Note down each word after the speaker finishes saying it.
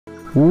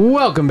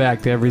Welcome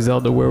back to Every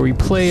Zelda, where we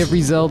play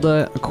every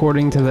Zelda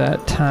according to that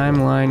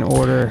timeline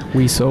order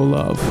we so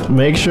love.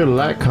 Make sure to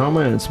like,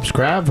 comment, and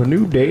subscribe for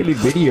new daily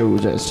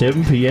videos at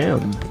 7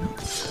 p.m.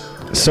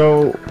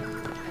 So,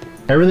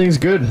 everything's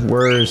good.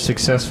 We're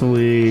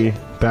successfully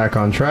back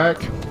on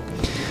track.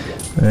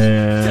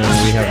 And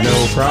we have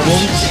no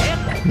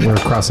problems. We're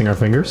crossing our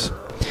fingers.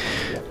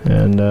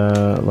 And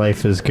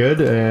life is good,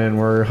 and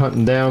we're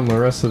hunting down the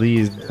rest of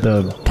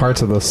the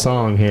parts of the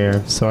song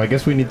here. So I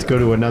guess we need to go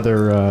to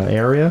another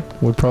area.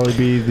 Would probably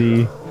be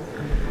the.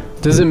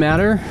 Does it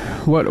matter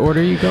what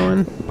order you go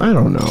in? I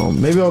don't know.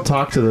 Maybe I'll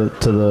talk to the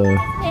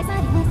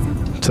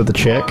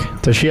chick.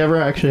 Does she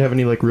ever actually have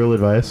any like real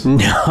advice? No.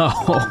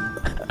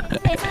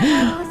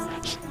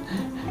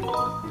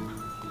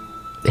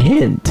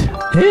 Hint.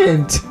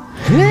 Hint.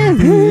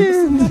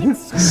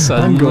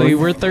 Suddenly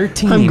we're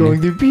 13. I'm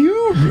going through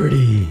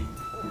puberty.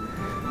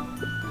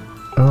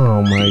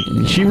 Oh my!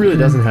 She really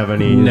doesn't have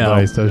any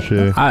advice, does she?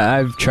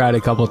 I've tried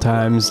a couple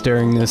times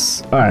during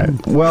this. All right.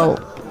 Well,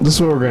 this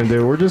is what we're gonna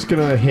do. We're just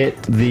gonna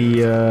hit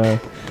the.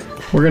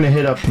 We're gonna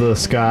hit up the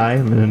sky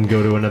and then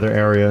go to another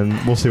area, and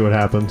we'll see what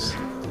happens.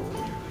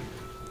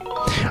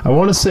 I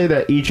want to say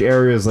that each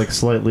area is like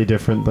slightly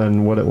different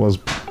than what it was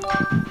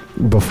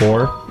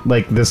before.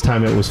 Like this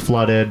time, it was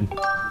flooded.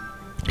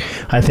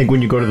 I think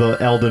when you go to the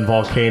Eldin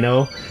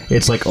Volcano,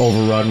 it's like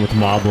overrun with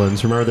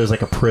moblins. Remember there's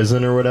like a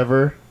prison or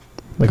whatever?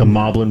 Like a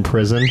moblin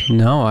prison?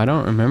 No, I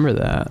don't remember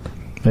that.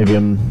 Maybe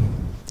I'm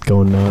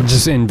going nuts.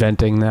 Just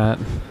inventing that.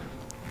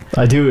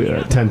 I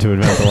do tend to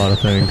invent a lot of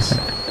things.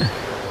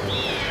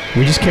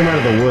 We just came out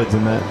of the woods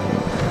and that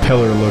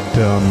pillar looked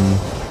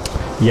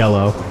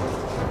yellow,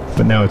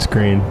 but now it's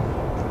green.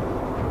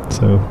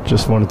 So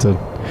just wanted to...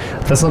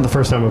 That's not the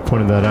first time I've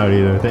pointed that out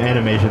either. The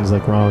animation's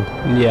like wrong.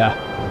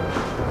 Yeah.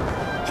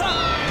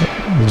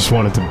 I just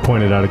wanted to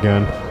point it out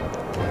again.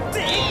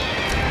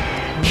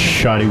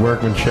 Shoddy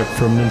workmanship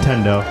from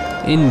Nintendo.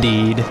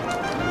 Indeed.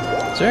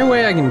 Is there any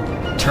way I can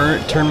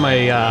turn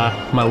my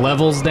my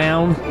levels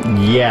down?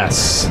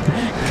 Yes.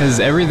 Because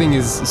everything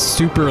is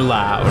super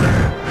loud.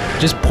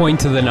 Just point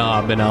to the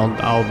knob and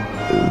I'll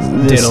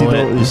diddle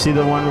it. You see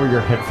the one where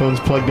your headphones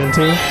plugged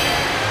into?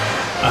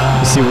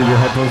 You see where your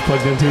headphones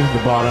plugged into?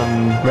 The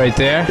bottom. Right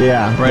there?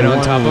 Yeah. Right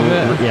on top of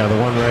it? Yeah,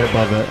 the one right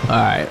above it.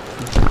 Alright.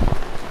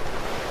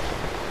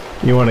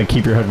 You want to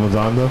keep your headphones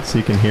on though, so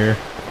you can hear.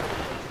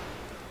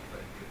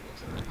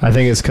 I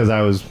think it's because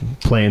I was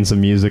playing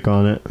some music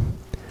on it,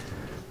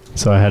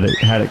 so I had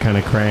it kind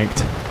of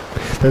cranked.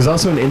 There's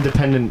also an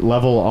independent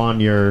level on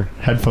your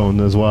headphone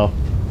as well.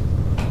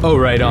 Oh,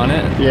 right on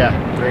it? Yeah.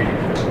 Great.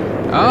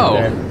 Oh.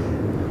 Right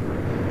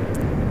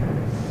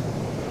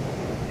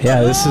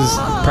yeah, this is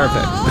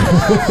perfect.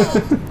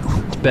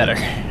 It's better.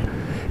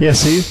 Yeah.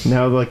 See,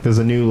 now like there's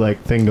a new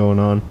like thing going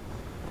on.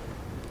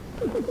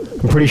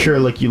 I'm pretty sure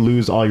like you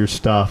lose all your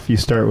stuff. You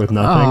start with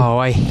nothing. Oh,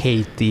 I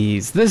hate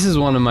these. This is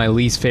one of my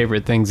least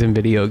favorite things in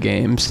video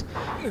games.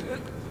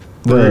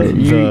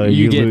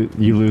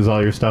 You lose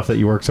all your stuff that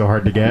you work so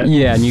hard to get.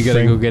 Yeah, and you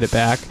gotta go get it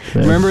back.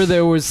 Yeah. Remember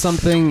there was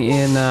something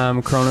in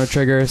Chrono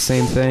Trigger,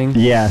 same thing?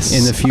 Yes.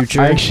 In the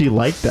future? I actually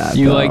like that.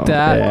 You like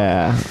that?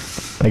 Yeah.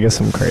 I guess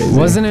I'm crazy.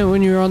 Wasn't it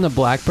when you were on the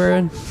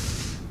Blackbird?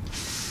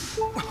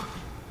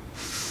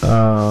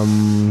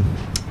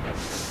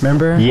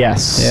 Remember?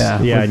 Yes.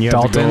 Yeah. Yeah, and you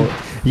have Dalton. to go.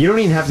 You don't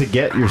even have to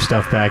get your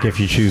stuff back if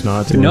you choose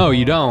not to. No,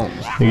 you don't.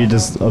 You can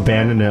just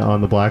abandon it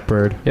on the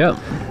Blackbird. Yep.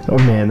 Oh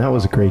man, that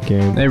was a great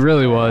game. It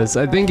really was.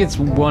 I think it's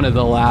one of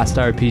the last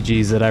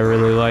RPGs that I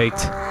really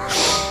liked.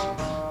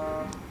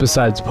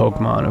 Besides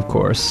Pokemon, of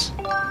course.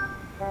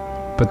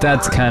 But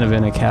that's kind of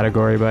in a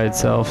category by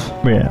itself.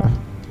 Yeah.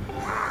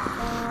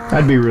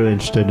 I'd be really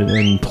interested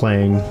in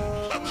playing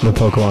the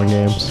Pokemon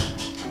games.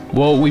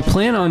 Well, we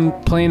plan on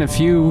playing a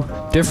few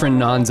different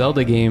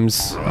non-Zelda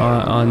games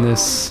on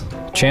this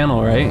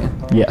channel, right?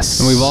 Yes.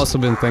 And we've also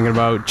been thinking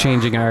about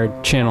changing our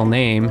channel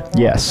name.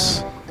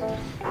 Yes.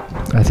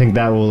 I think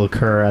that will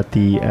occur at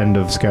the end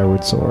of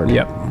Skyward Sword.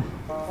 Yep.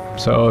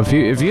 So if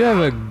you have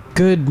a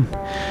good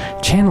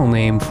channel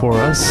name for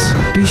us,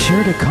 be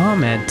sure to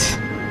comment.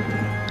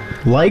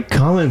 Like,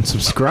 comment,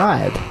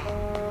 subscribe.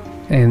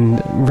 And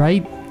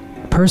write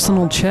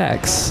personal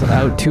checks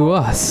out to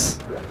us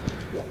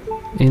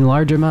in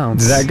large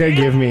amounts. Did that guy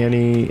give me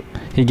any...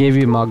 He gave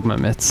you magma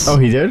mitts. Oh,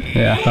 he did?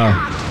 Yeah.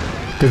 Oh.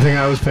 Good thing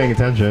I was paying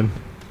attention.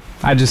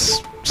 I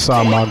just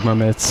saw magma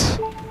mitts.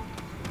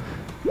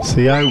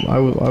 See, I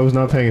was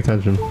not paying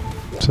attention.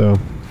 So,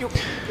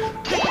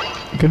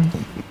 good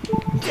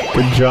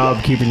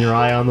job keeping your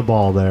eye on the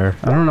ball there.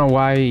 I don't know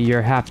why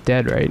you're half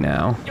dead right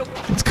now.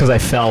 It's because I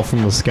fell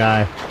from the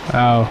sky.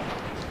 Oh.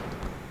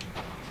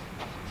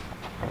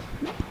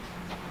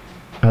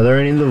 Are there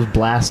any of those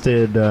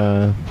blasted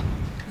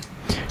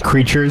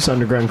creatures,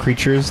 underground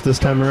creatures this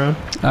time around?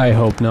 I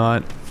hope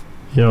not.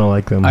 You don't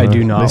like them, I huh?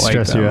 do not They like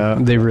stress them. you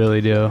out. They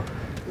really do.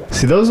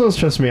 See, those don't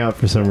stress me out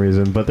for some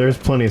reason, but there's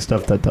plenty of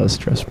stuff that does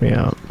stress me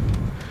out.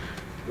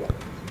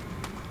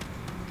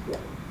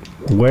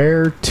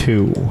 Where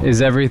to?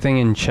 Is everything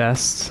in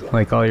chests?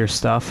 Like all your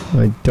stuff?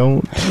 I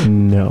don't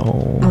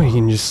know. Oh, you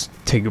can just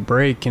take a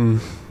break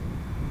and...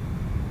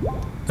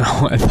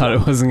 Oh, I thought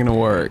it wasn't gonna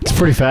work. It's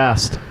pretty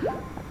fast.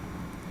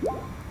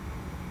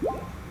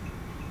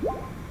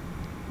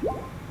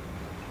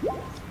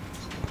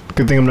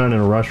 Good thing I'm not in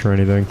a rush or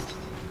anything.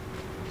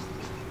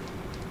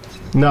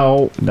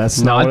 No, that's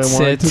not what I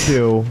wanted to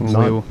do. We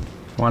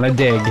want to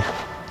dig.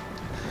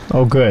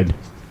 Oh, good.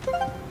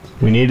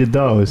 We needed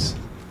those.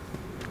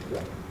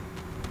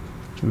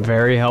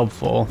 Very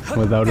helpful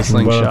without a What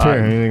slingshot. up here?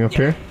 Anything up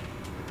here?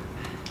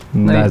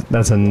 Nice.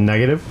 That's a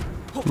negative.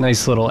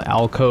 Nice little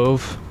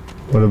alcove.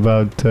 What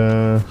about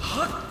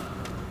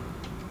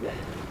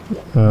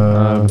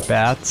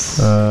Bats.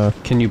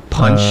 Can you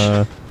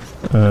punch?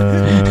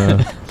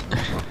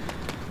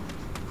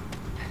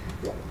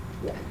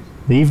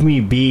 Leave me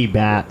be,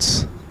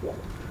 bats.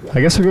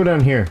 I guess I'll go down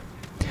here.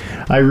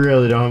 I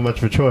really don't have much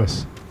of a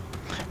choice.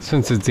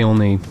 Since it's the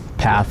only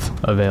path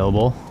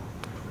available.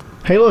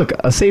 Hey, look,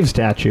 a save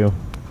statue.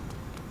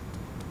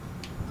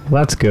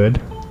 Well, that's good.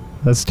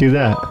 Let's do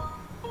that.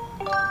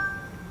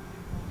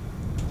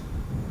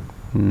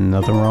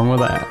 Nothing wrong with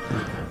that.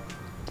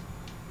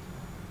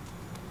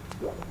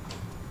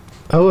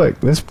 Oh, look,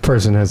 this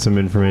person has some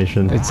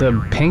information. It's a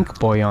pink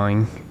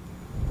boyoing.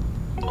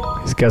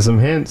 He's got some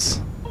hints.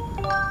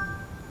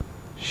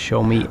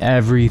 Show me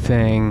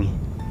everything.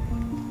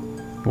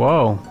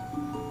 Whoa.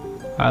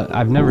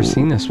 I've never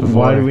seen this before.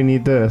 Why do we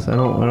need this? I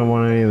don't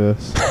want any of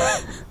this.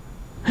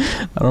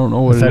 I don't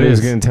know what I thought it he was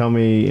is. going to tell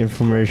me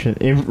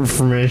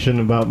information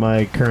about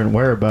my current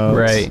whereabouts.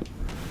 Right.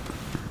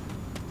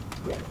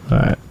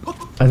 Alright.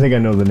 I think I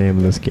know the name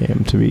of this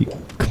game, to be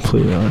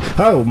completely honest.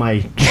 Oh, my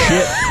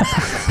shit!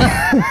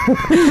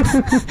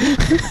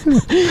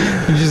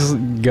 You just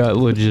got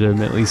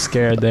legitimately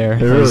scared there. It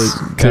That really was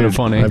kind of dude,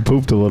 funny. I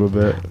pooped a little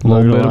bit. A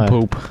little Not bit gonna of lie.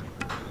 poop.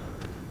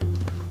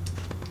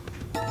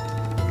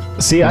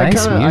 See,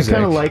 Nice I music.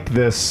 kind of like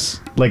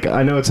this. Like,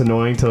 I know it's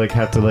annoying to like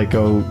have to like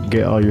go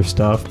get all your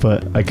stuff,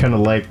 but I kind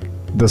of like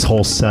this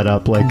whole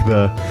setup, like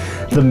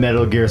the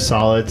Metal Gear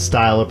Solid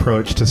style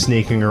approach to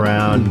sneaking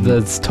around.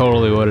 That's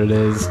totally what it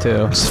is,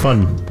 too. It's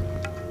fun.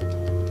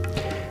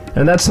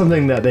 And that's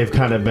something that they've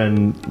kind of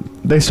been...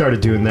 They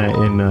started doing that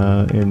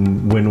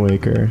in Wind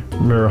Waker.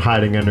 Remember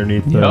hiding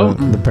underneath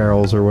the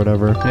barrels or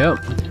whatever. Yep.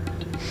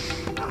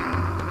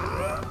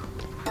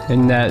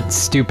 And that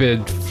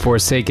stupid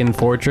Forsaken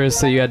Fortress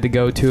that you had to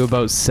go to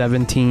about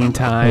 17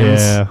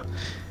 times. Yeah.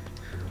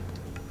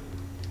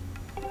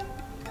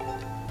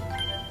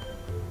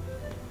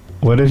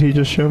 What did he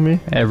just show me?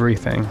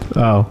 Everything.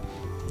 Oh.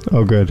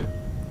 Oh, good.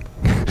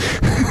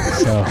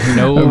 So,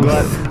 no...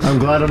 I'm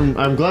glad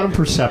I'm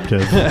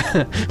perceptive.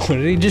 What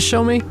did he just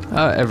show me?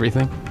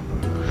 Everything.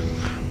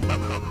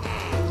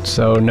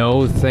 So,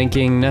 no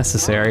thinking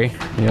necessary.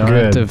 You don't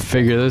have to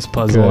figure this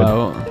puzzle Good.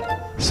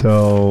 out.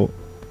 So,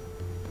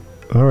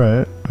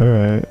 alright.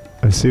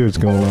 I see what's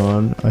going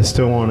on. I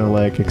still want to,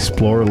 like,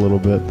 explore a little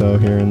bit, though,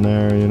 here and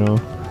there, you know?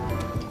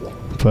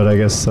 But I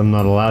guess I'm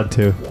not allowed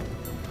to.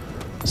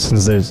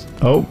 Since there's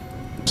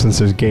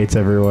gates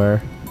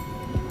everywhere.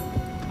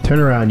 Turn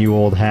around, you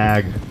old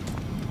hag.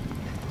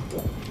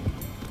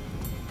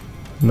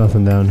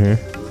 Nothing down here.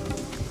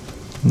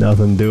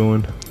 Nothing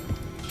doing.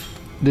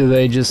 Do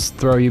they just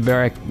throw you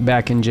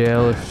back in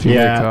jail if you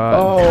get caught?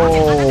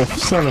 Oh,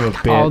 son of a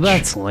bitch. Oh,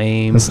 that's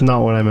lame. That's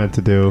not what I meant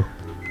to do.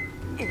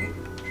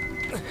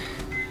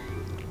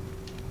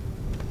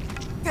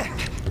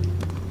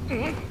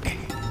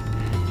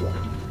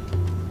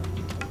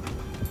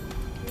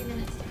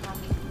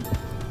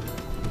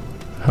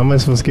 How am I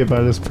supposed to get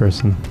by this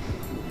person?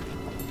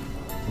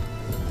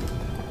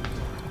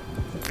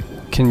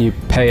 Can you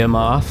pay him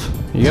off?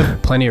 You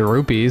got plenty of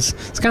rupees.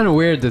 It's kind of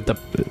weird that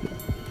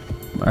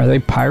Are they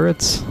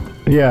pirates?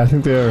 Yeah, I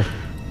think they are.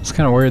 It's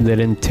kind of weird they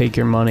didn't take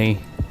your money.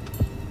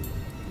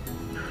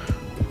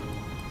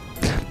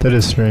 That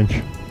is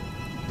strange.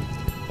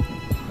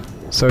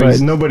 So But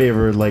nobody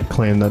ever, like,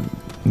 claimed that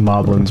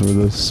Moblins were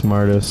the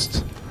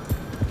smartest.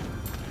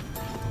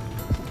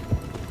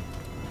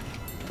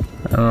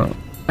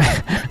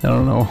 I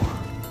don't know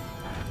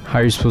how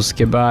you're supposed to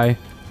get by.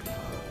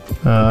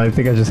 I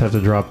think I just have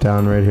to drop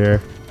down right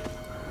here.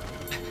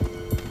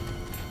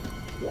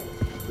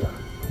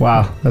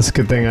 Wow, that's a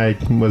good thing I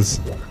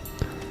was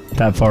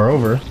that far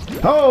over.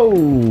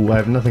 Oh! I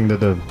have nothing to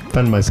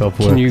defend myself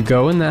with. Can you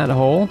go in that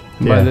hole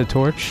by Yeah. the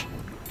torch?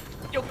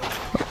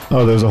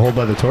 Oh, there's a hole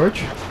by the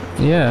torch?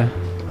 Yeah.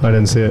 I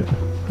didn't see it.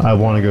 I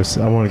want to go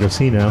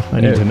see now.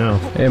 I need to know.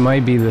 It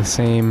might be the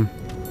same.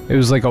 It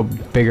was like a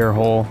bigger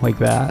hole like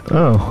that.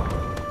 Oh.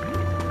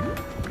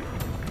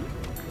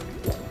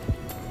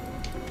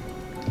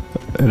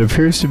 It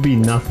appears to be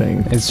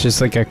nothing. It's just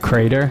like a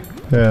crater.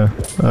 Yeah,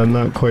 I'm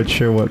not quite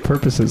sure what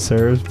purpose it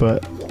serves,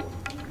 but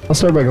I'll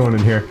start by going in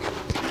here.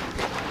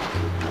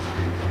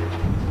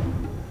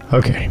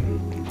 Okay.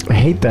 I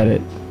hate that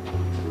it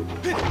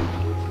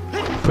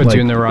Puts like,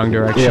 you in the wrong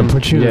direction. yeah,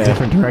 puts you in a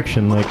different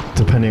direction, like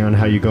depending on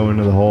how you go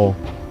into the hole.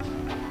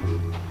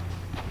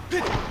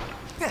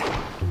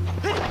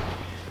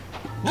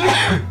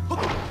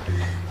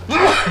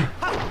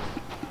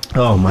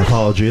 Oh, my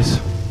apologies.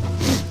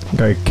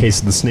 Got a case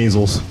of the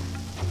sneezels.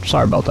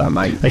 Sorry about that,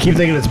 mate. I keep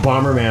thinking it's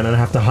Bomberman and I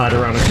have to hide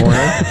around a corner.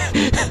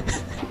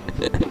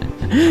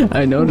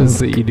 I noticed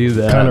that you do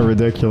that. Kind of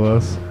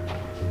ridiculous.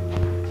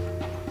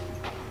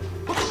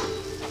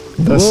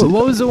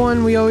 What was the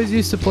one we always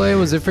used to play?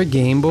 Was it for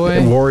Game Boy?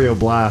 Wario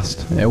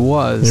Blast. It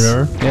was. You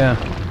remember?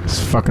 Yeah. It's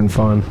fucking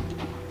fun.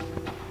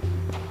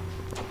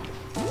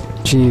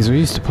 Jeez, we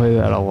used to play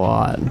that a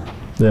lot.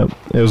 Yep.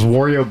 It was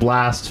Wario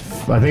Blast.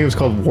 I think it was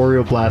called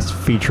Wario Blast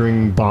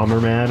featuring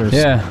Bomberman or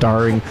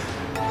starring.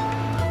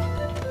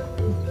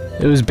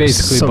 It was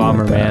basically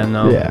something Bomberman, like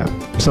though.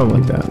 Yeah,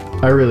 something like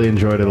that. I really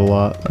enjoyed it a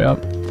lot.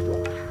 Yep.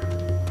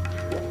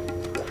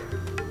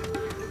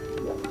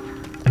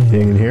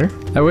 Anything in here?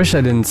 I wish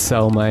I didn't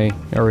sell my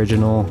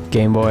original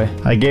Game Boy.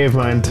 I gave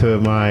mine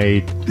to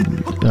my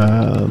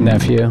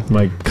Nephew.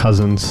 my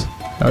cousins.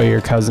 Oh,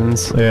 your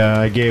cousins. Yeah,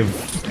 I gave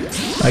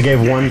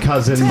one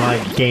cousin my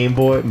Game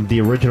Boy,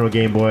 the original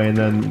Game Boy, and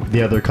then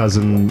the other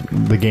cousin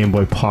the Game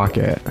Boy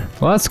Pocket.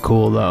 Well, that's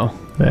cool, though.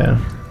 Yeah.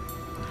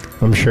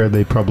 I'm sure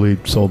they probably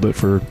sold it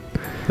for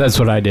That's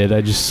what I did.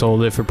 I just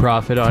sold it for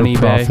profit on eBay.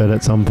 profit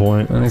at some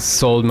point. And I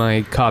sold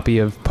my copy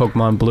of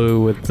Pokemon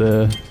Blue with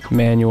the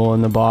manual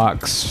in the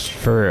box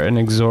for an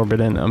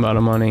exorbitant amount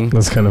of money.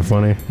 That's kind of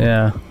funny.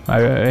 Yeah.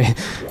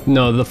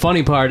 No, the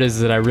funny part is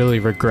that I really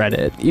regret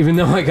it. Even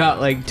though I got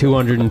like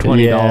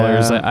 $220,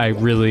 Yeah. I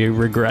really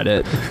regret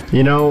it.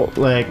 You know,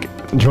 like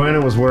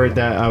Joanna was worried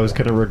that I was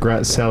gonna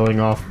regret selling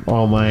off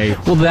all my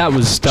Well, that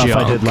was stuff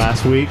junk. I did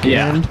last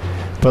weekend. Yeah.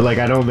 But like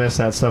I don't miss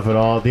that stuff at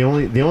all. The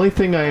only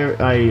thing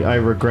I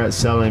regret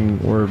selling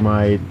were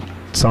my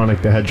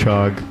Sonic the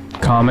Hedgehog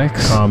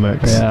Comics?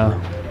 Yeah.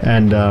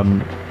 and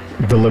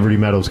the Liberty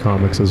Meadows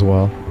comics as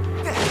well.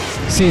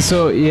 See,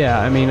 so yeah,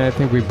 I mean, I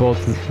think we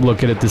both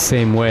look at it the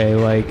same way,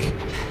 like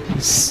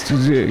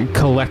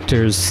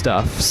collectors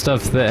stuff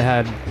that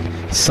had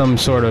some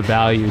sort of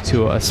value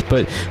to us.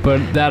 But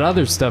that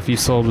other stuff you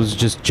sold was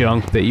just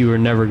junk that you were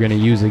never going to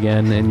use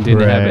again and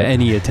didn't have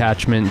any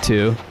attachment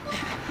to.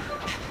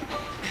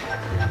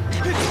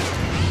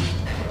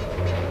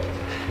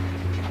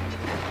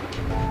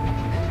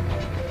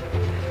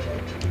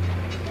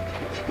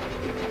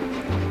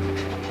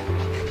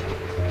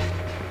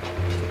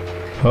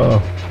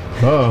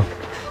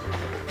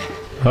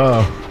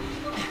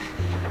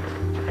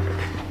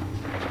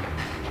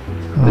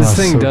 This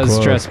thing does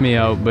stress me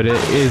out, but it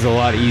is a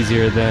lot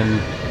easier than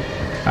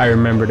I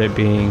remembered it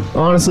being.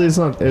 Honestly, it's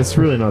not. It's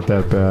really not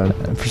that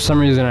bad. For some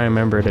reason, I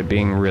remembered it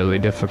being really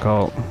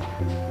difficult.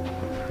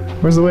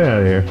 Where's the way out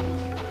of here?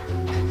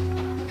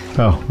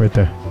 Oh, right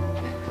there.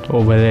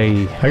 Over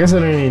there. I guess I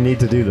didn't even need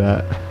to do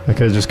that. I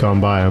could have just gone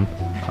by him.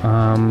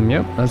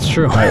 Yep, that's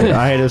true.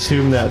 I had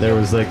assumed that there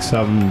was like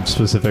some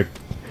specific,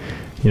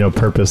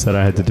 purpose that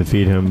I had to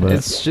defeat him, but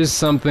It's just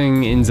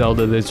something in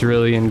Zelda that's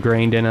really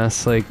ingrained in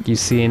us. Like, you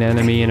see an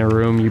enemy in a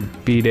room, you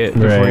beat it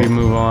before you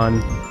move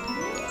on.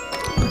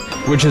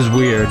 Which is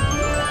weird,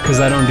 because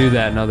I don't do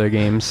that in other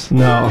games.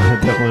 no,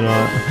 definitely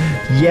not.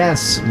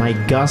 Yes, my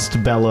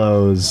gust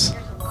bellows.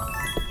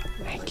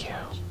 Thank you.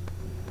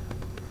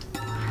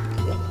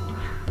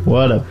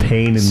 What a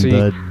pain in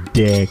the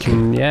dick.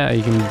 Yeah,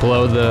 you can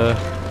blow the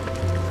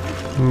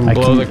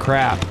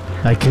crap.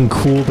 I can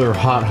cool their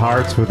hot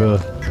hearts with a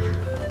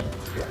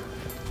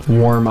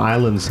warm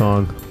island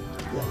song.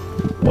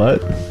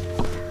 What?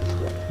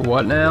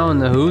 What now?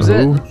 And the who's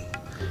Who? it?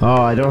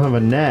 Oh, I don't have a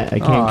net. I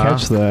can't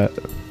catch that.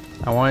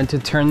 I wanted to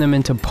turn them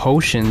into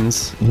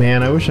potions.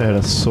 Man, I wish I had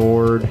a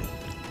sword.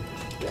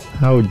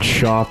 I would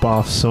chop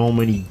off so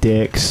many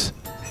dicks.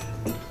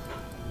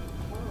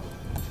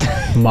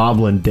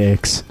 Moblin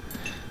dicks.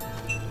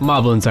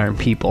 Moblins aren't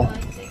people.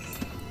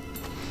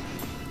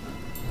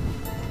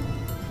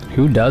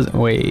 Who doesn't?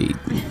 Wait.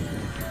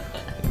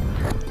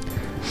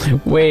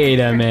 Wait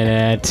a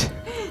minute.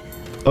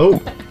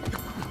 Oh!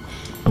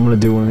 I'm gonna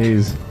do one of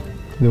these.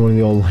 Do one of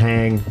the old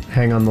hang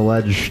on the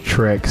ledge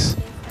tricks.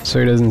 So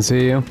he doesn't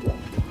see you?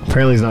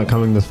 Apparently he's not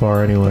coming this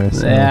far anyway.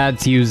 So.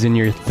 That's using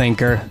your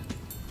thinker.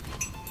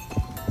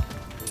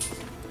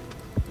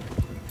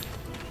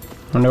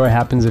 Wonder what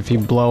happens if you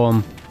blow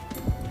him.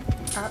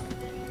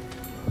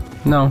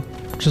 No,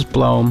 just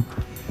blow him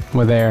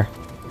with air.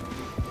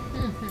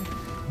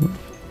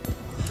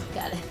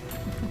 Got it.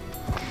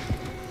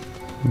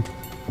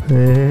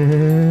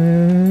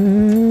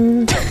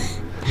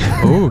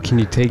 Oh, can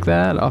you take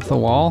that off the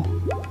wall?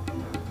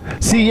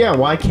 See, yeah,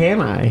 why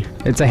can't I?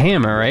 It's a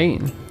hammer, right?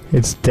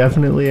 It's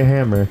definitely a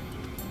hammer.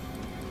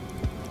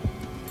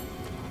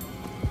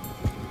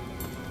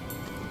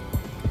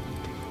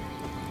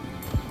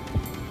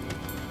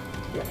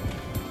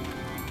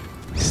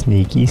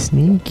 Sneaky,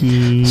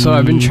 sneaky. So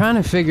I've been trying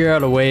to figure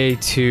out a way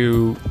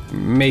to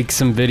make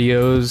some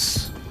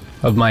videos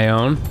of my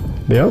own.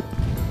 Yep.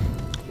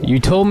 You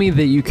told me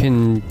that you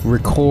can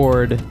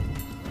record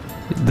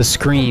the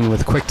screen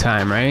with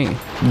QuickTime, right?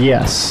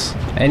 Yes.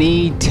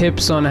 Any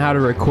tips on how to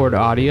record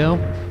audio?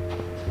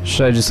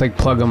 Should I just like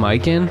plug a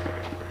mic in?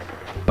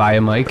 Buy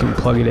a mic and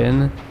plug it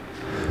in?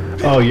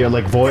 Oh, yeah,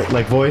 like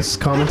voice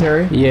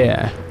commentary?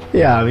 Yeah.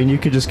 Yeah, I mean, you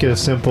could just get a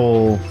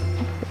simple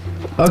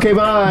Okay,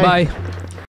 bye. Bye.